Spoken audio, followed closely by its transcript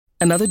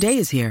Another day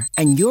is here,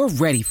 and you're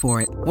ready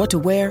for it. What to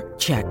wear?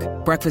 Check.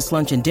 Breakfast,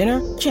 lunch, and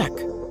dinner? Check.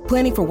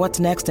 Planning for what's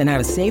next and how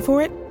to save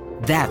for it?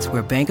 That's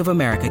where Bank of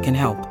America can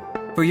help.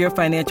 For your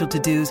financial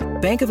to-dos,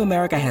 Bank of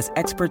America has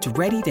experts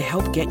ready to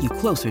help get you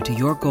closer to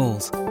your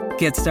goals.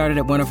 Get started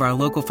at one of our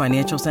local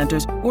financial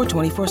centers or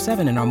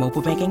 24/7 in our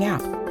mobile banking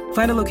app.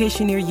 Find a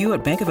location near you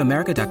at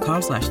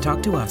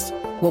bankofamerica.com/talktous.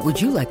 What would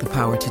you like the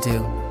power to do?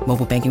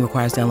 Mobile banking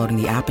requires downloading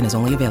the app and is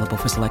only available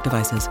for select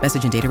devices.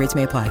 Message and data rates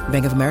may apply.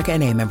 Bank of America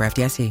N.A., member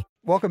FDIC.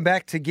 Welcome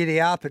back to Giddy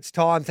Up. It's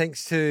time,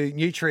 thanks to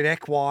Nutrien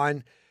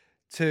Equine,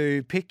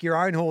 to pick your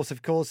own horse,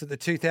 of course, at the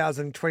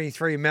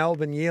 2023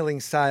 Melbourne Yearling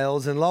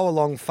Sales, and Lower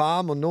Long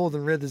Farm or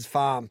Northern Rivers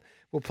Farm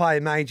will play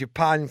a major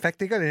part. In fact,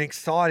 they've got an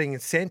exciting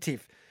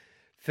incentive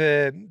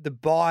for the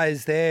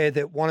buyers there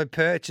that want to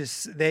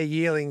purchase their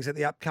yearlings at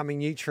the upcoming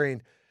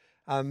Nutrien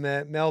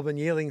Melbourne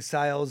Yearling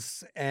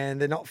Sales, and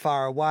they're not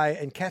far away.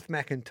 And Kath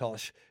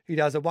McIntosh, who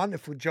does a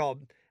wonderful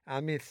job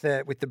with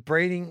the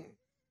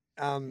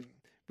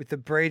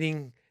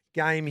breeding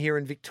game here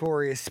in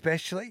Victoria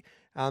especially,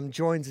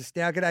 joins us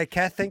now. G'day,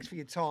 Kath. Thanks for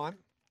your time.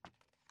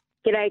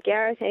 G'day,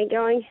 Gareth. How you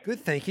going?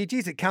 Good, thank you.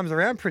 Geez, it comes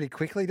around pretty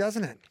quickly,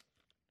 doesn't it?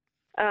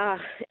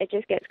 It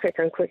just gets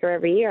quicker and quicker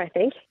every year, I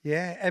think.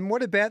 Yeah. And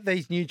what about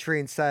these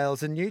Nutrien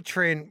sales? And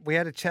Nutrien, we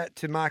had a chat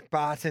to Mark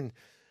Barton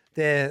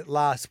there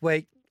last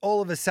week. All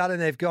of a sudden,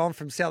 they've gone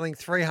from selling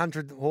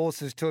 300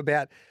 horses to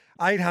about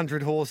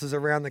 800 horses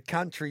around the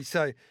country.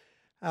 So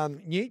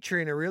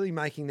Nutrien are really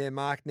making their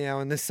mark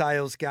now in the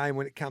sales game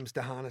when it comes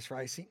to harness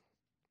racing.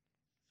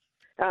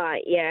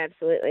 Yeah,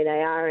 absolutely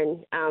they are,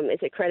 and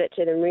it's a credit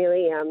to them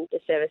really, the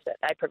service that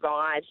they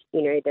provide,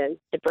 the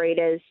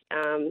breeders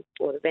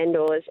or the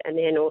vendors, and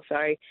then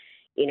also,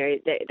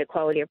 the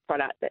quality of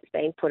product that's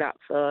being put up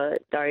for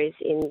those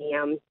in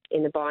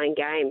the buying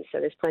game. So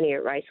there's plenty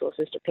of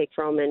racehorses to pick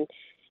from, and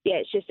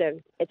yeah, it's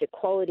a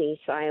quality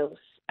sales,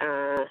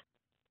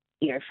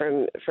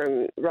 from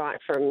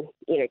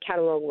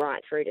catalogue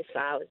right through to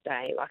sales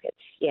day.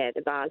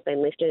 The bar's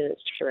been lifted and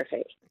it's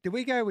terrific. Did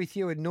we go with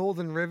you at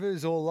Northern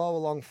Rivers or Lower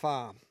Long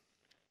Farm?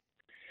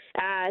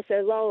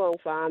 So Lower Long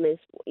Farm is,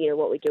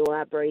 what we do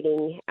our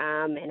breeding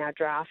and our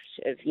draft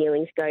of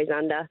yearlings goes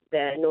under.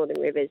 The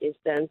Northern Rivers is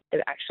the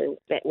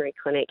actual veterinary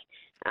clinic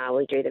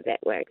we do the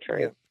vet work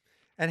through. Yeah.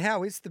 And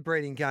how is the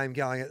breeding game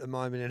going at the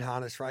moment in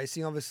harness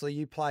racing? Obviously,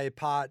 you play a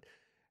part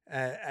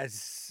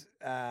as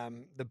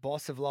the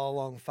boss of Lower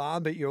Long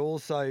Farm, but you're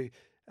also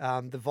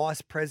the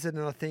vice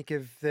president, I think,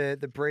 of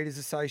the Breeders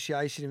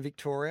Association in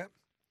Victoria.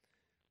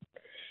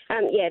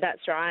 Yeah,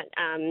 that's right.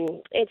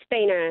 It's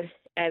been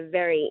a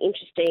very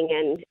interesting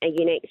and a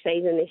unique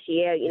season this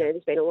year.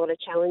 There's been a lot of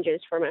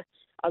challenges from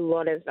a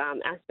lot of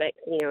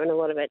aspects, and a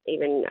lot of it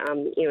even,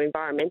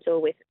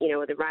 environmental with,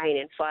 the rain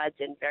and floods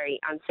and very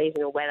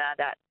unseasonal weather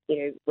that,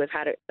 we've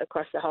had it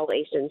across the whole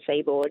eastern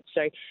seaboard.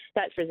 So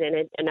that's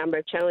presented a number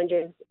of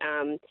challenges.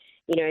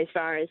 As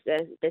far as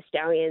the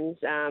stallions,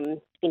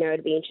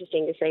 it'd be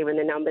interesting to see when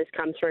the numbers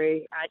come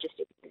through,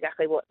 just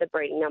exactly what the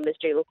breeding numbers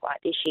do look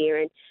like this year,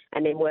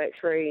 and then work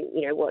through,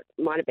 what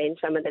might have been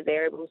some of the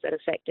variables that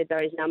affected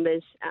those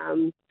numbers.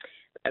 I'm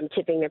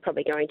tipping they're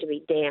probably going to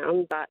be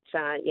down, but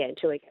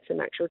until we get some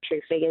actual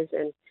true figures,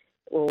 and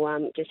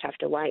we'll just have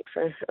to wait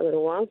for a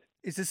little while.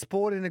 Is the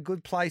sport in a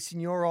good place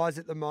in your eyes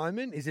at the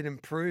moment? Is it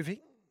improving?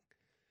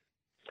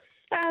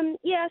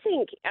 I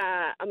think,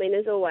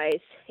 there's always,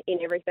 in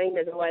everything,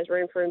 there's always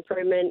room for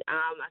improvement.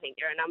 I think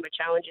there are a number of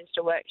challenges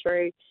to work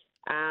through,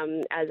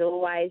 as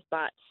always,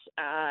 but,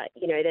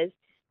 there's,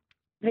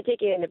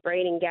 particularly in the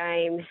breeding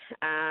game,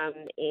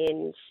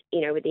 and,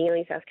 with the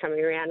yearling sales coming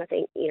around, I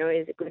think,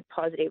 there's a good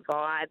positive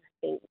vibe. I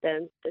think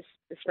the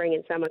spring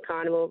and summer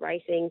carnival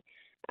racing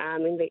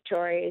in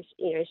Victoria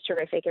is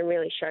terrific and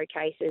really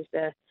showcases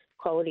the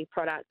quality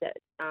product that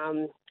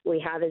we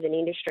have as an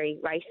industry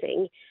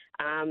racing,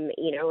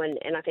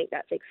 and I think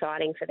that's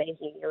exciting for these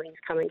new yearlings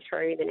coming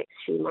through the next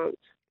few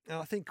months. And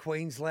I think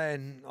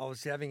Queensland, I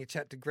was having a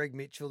chat to Greg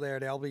Mitchell there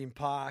at Albion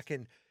Park,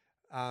 and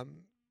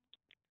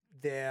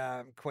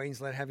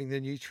Queensland having the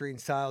Nutrien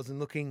sales and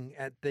looking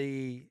at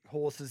the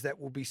horses that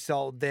will be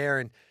sold there.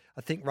 And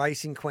I think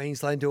Racing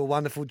Queensland do a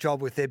wonderful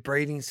job with their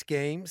breeding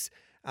schemes,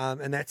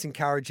 and that's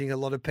encouraging a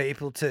lot of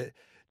people to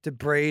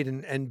breed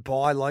and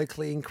buy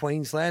locally in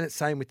Queensland. It's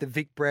same with the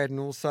Vic Bred and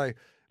also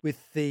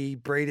with the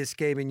breeder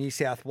scheme in New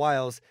South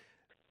Wales.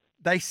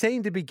 They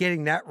seem to be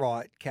getting that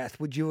right, Kath.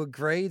 Would you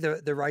agree,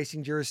 the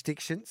racing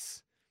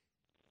jurisdictions?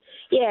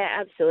 Yeah,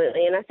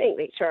 absolutely. And I think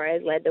Victoria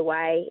has led the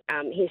way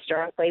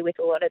historically with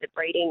a lot of the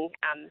breeding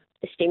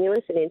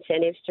stimulus and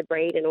incentives to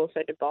breed and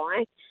also to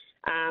buy.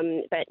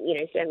 But,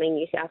 certainly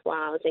New South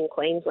Wales and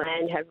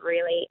Queensland have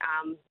really,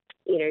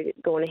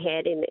 gone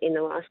ahead in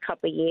the last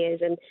couple of years.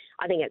 And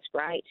I think it's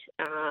great,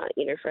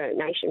 for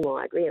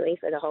nationwide, really,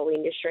 for the whole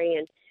industry.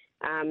 And,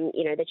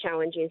 the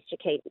challenge is to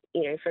keep,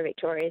 for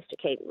Victoria is to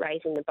keep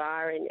raising the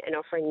bar and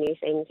offering new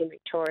things in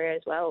Victoria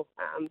as well,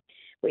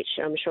 which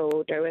I'm sure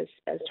we'll do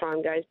as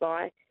time goes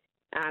by.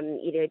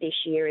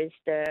 This year is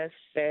the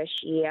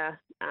first year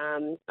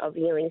of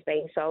yearlings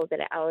being sold that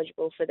are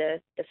eligible for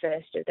the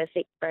first of the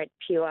thick-bred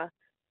pure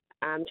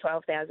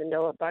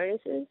 $12,000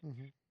 bonuses.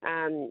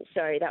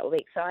 So that will be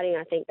exciting.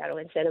 I think that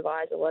will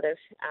incentivise a lot of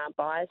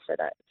buyers for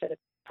the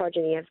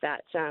progeny of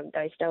that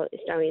those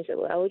stallions that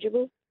were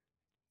eligible.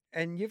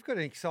 And you've got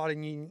an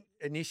exciting new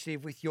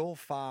initiative with your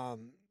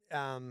farm.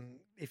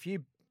 If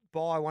you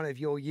buy one of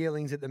your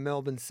yearlings at the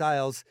Melbourne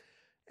sales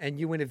and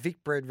you win a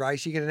Vic bred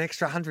race, you get an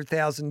extra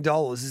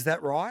 $100,000. Is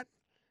that right?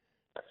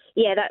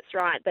 Yeah, that's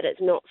right, but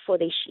it's not for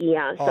this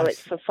year. So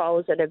it's for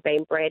foals that have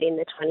been bred in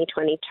the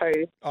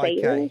 2022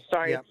 season.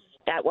 So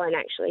that won't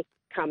actually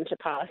come to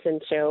pass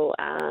until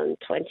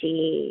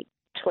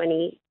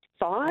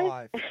 2025,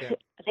 I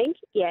think.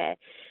 Yeah.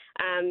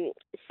 And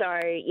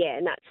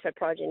that's for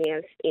progeny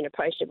of,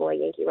 Poster Boy,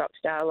 Yankee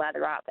Rockstar,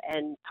 Lather Up,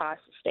 and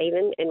Pastor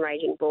Stephen and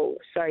Raging Bull.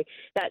 So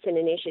that's an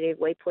initiative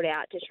we put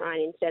out to try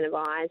and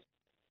incentivise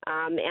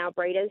our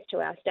breeders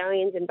to our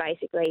stallions, and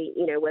basically,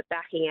 we're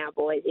backing our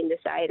boys in to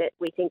say that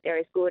we think they're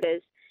as good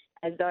as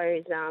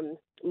those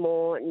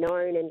more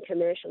known and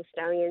commercial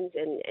stallions,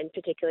 and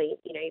particularly,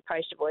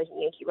 Poster Boys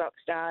and Yankee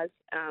Rockstars,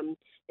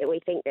 that we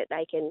think that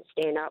they can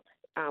stand up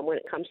when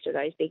it comes to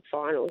those big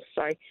finals.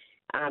 So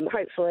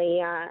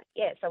hopefully,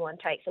 someone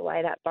takes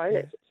away that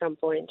bonus at some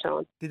point in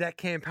time. Did that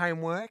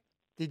campaign work?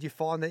 Did you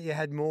find that you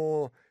had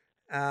more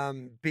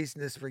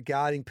business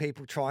regarding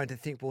people trying to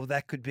think, well,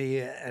 that could be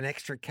an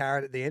extra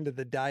carrot at the end of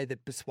the day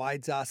that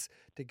persuades us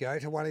to go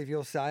to one of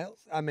your to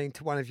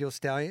one of your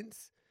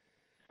stallions?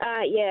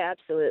 Yeah,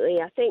 absolutely.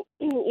 I think,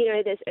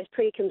 there's a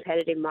pretty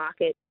competitive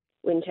market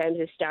in terms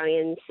of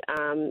stallions,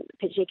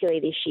 particularly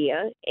this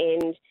year,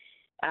 and,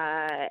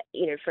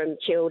 from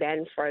chilled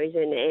and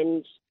frozen.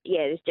 And,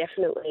 there's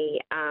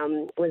definitely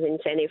was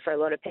incentive for a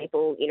lot of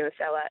people, a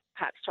fella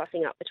perhaps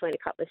tossing up between a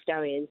couple of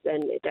stallions,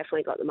 and it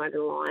definitely got them over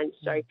the line.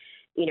 So,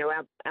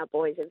 our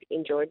boys have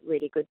enjoyed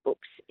really good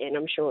books, and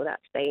I'm sure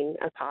that's been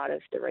a part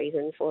of the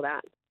reason for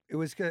that. It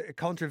was a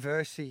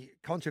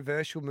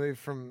controversial move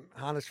from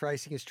Harness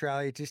Racing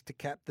Australia just to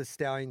cap the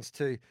stallions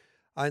to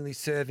only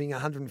serving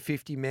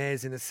 150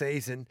 mares in a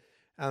season.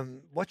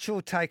 What's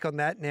your take on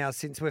that now,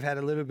 since we've had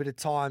a little bit of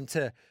time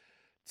to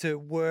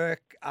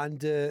work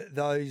under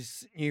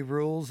those new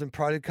rules and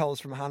protocols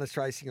from Harness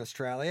Racing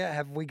Australia?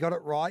 Have we got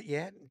it right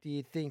yet? Do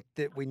you think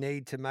that we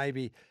need to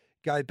maybe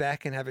go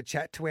back and have a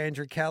chat to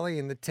Andrew Kelly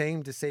and the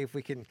team to see if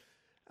we can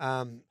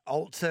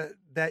alter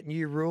that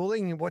new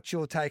ruling? What's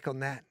your take on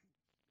that,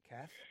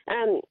 Kath?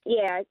 I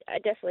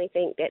definitely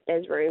think that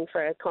there's room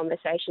for a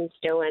conversation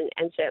still, and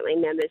certainly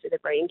members of the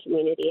breeding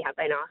community have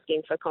been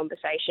asking for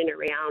conversation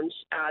around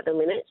the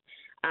limit,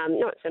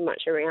 not so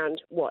much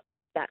around what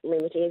that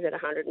limit is at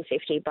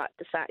 150, but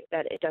the fact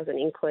that it doesn't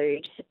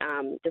include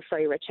the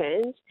free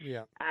returns.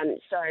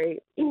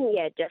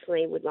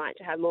 Definitely would like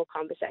to have more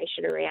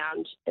conversation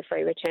around the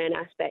free return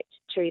aspect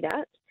to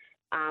that.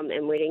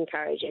 And we'd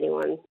encourage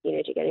anyone,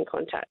 to get in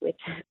contact with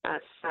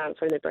us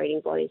from the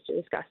breeding bodies to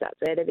discuss that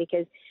further,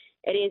 because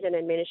it is an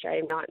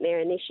administrative nightmare.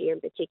 And this year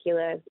in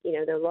particular,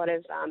 there are a lot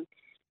of,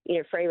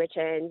 free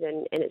returns,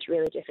 and it's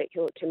really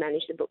difficult to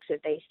manage the books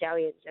of these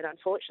stallions. And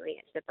unfortunately,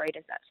 it's the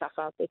breeders that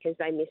suffer because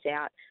they miss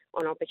out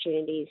on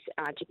opportunities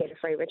to get a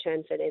free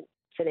return for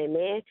their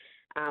mare,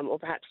 or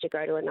perhaps to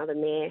go to another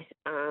mare,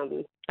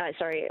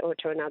 or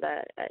to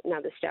another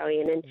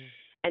stallion.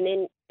 And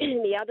then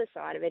the other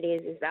side of it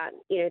is that,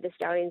 the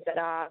stallions that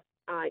are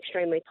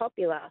extremely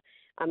popular.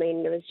 I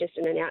mean, there was just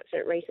an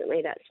announcement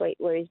recently that Sweet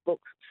Lou's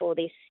book for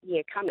this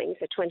year coming,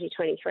 so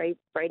 2023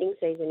 breeding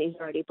season, is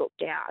already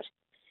booked out.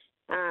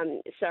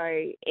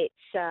 So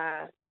it's,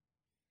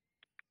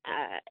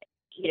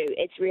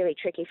 it's really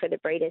tricky for the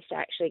breeders to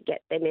actually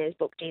get their mares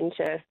booked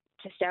into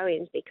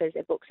stallions because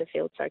their books are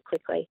filled so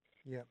quickly.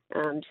 Yeah.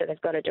 So they've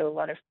got to do a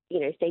lot of,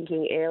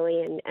 thinking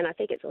early, and I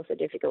think it's also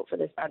difficult for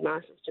the stud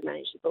masters to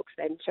manage the books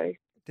then too.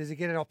 Does it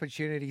get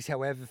opportunities,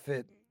 however,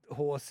 for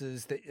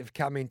horses that have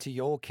come into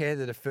your care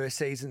that are first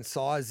season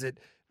size that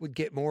would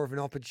get more of an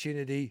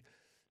opportunity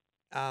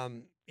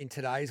in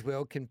today's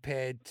world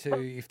compared to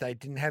if they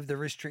didn't have the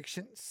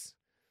restrictions?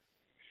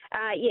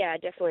 I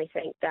definitely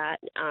think that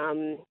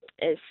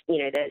as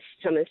there's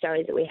some of the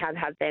stallions that we have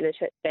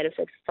benefit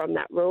from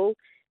that rule.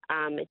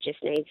 The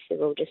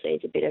rule just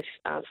needs a bit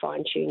of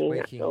fine tuning.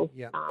 That's all.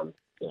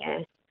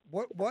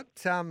 What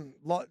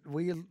lot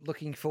were you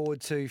looking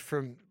forward to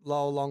from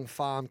Lowell Long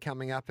Farm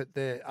coming up at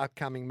the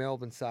upcoming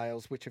Melbourne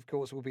sales, which of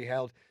course will be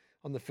held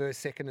on the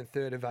 1st, 2nd and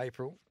 3rd of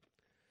April?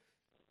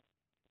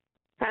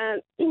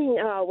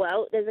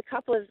 There's a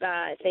couple of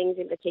things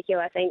in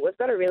particular. I think we've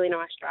got a really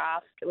nice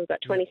draft. We've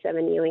got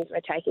 27 yearlings we're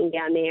taking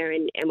down there,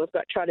 and we've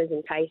got trotters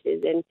and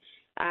pacers, and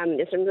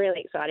there's some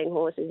really exciting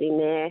horses in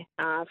there.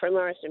 From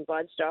Lauriston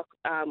Bloodstock,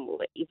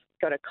 you've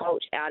got a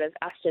colt out of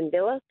Aston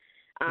Villa,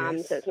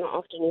 so it's not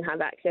often you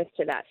have access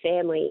to that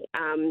family.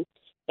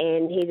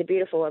 And he's a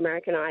beautiful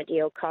American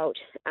Ideal colt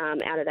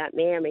out of that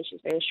mare. I mean,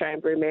 she's been Australian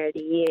Broodmare of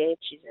the Year.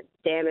 She's a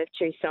dam of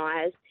two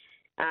sires.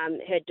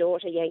 Her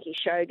daughter, Yankee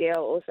Showgirl,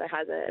 also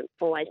has a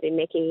Always Been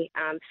Mickey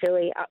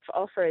filly up for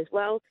offer as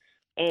well.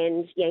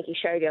 And Yankee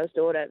Showgirl's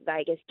daughter,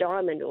 Vegas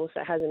Diamond, also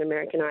has an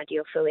American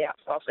Ideal filly up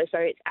for offer. So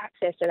it's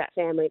access to that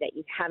family that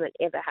you haven't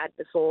ever had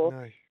before.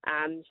 No.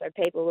 So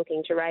people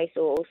looking to race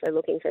or also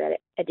looking for that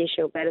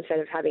additional benefit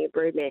of having a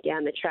broodmare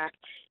down the track,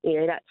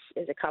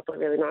 there's a couple of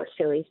really nice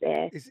fillies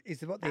there.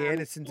 Is what the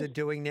Andersons are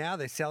doing now?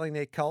 They're selling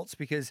their colts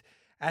because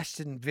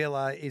Aston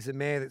Villa is a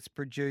mare that's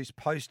produced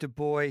Poster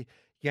Boy,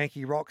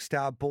 Yankee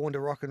Rockstar, Born to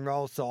Rock and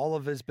Roll. So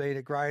Oliver's been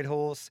a great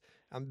horse.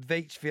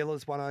 Veach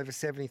Villa's won over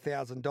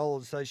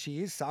 $70,000, so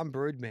she is some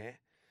broodmare.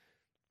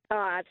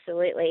 Oh,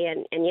 absolutely.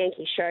 And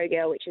Yankee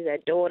Showgirl, which is her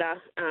daughter,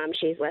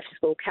 she's left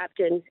school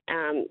captain.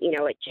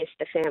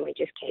 The family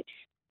just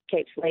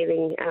keeps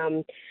leaving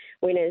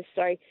winners.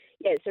 So,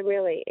 yeah, it's a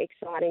really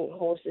exciting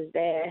horses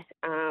there,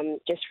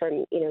 just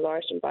from,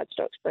 Lauriston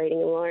Budstock's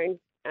breeding alone.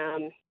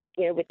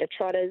 With the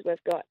trotters,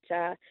 we've got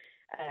a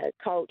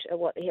colt, a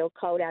What the Hill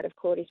colt out of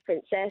Cordy's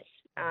Princess.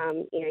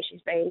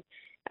 She's been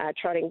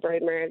trotting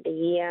broodmare of the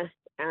year.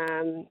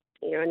 A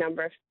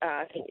number of,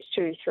 I think it's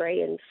 2,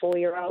 3 and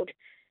 4-year-old,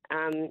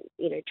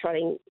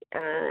 trotting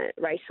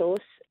racehorse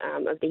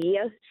of the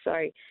year.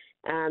 So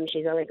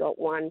she's only got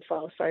one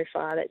foal so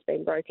far that's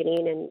been broken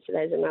in, and so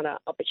there's another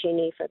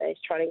opportunity for those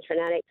trotting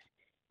fanatics.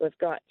 We've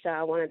got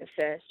one of the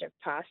first of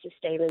Pastor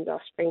Stevens'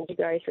 offspring to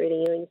go through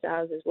the yearling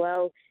sales as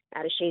well,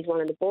 out of She's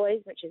One of the Boys,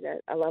 which is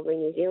a lovely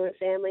New Zealand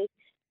family,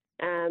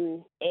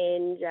 and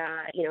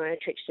a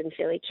Trixton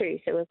filly too.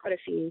 So we've got a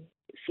few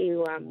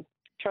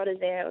trotters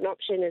there on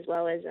option, as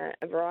well as a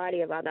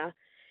variety of other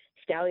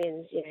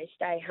stallions.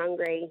 Stay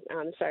Hungry,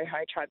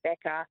 Soho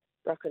Tribeca,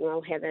 Rock and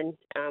Roll Heaven.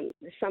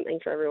 There's something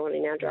for everyone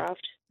in our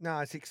draft. No,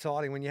 it's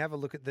exciting when you have a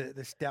look at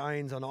the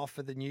stallions on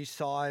offer, the new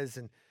size,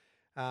 and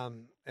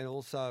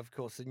also, of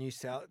course, the new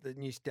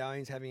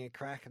stallions having a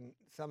crack, and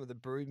some of the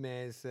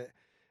broodmares that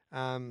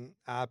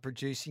are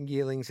producing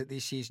yearlings at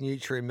this year's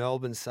Nutri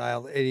Melbourne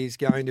sale. It is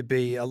going to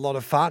be a lot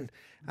of fun,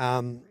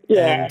 and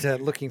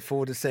looking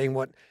forward to seeing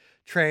what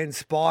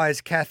transpires,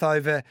 Kath,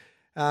 over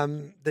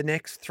the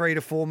next 3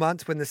 to 4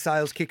 months when the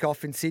sales kick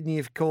off in Sydney,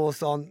 of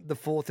course, on the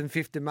 4th and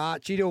 5th of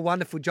March. You do a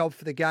wonderful job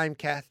for the game,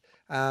 Kath,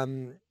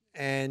 you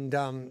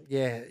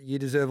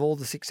deserve all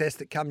the success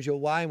that comes your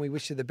way, and we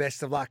wish you the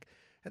best of luck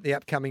at the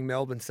upcoming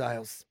Melbourne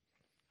sales.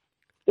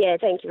 Yeah,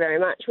 thank you very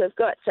much. We've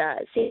got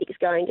 6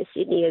 going to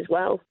Sydney as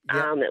well,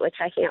 that we're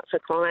taking up for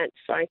clients,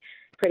 so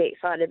pretty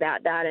excited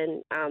about that.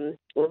 And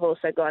we've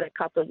also got a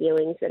couple of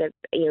yearlings that are,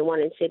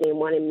 one in Sydney and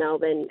one in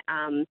Melbourne,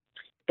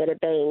 that are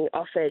being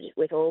offered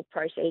with all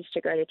proceeds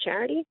to go to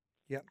charity.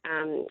 Yep.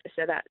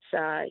 So that's,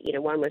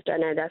 one was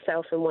donated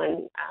ourselves, and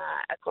one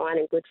a client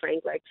and good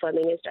friend, Greg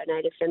Fleming, has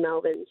donated for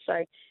Melbourne.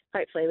 So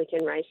hopefully we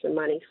can raise some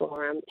money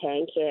for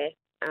Pancare,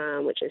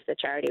 which is the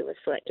charity we've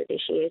selected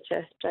this year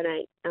to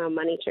donate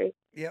money to.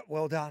 Yeah,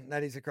 well done.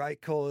 That is a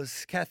great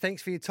cause. Kath,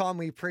 thanks for your time.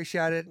 We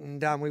appreciate it,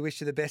 and we wish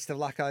you the best of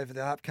luck over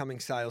the upcoming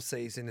sales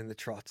season in the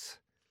trots.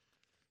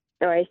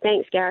 All right,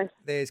 thanks, Gareth.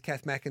 There's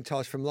Kath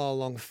McIntosh from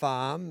Lowalong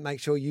Farm.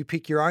 Make sure you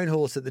pick your own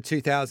horse at the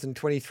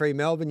 2023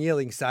 Melbourne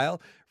Yearling Sale.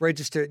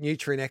 Register at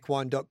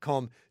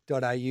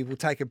nutrienequine.com.au. We'll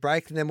take a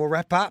break and then we'll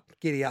wrap up.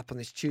 Giddy up on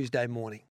this Tuesday morning.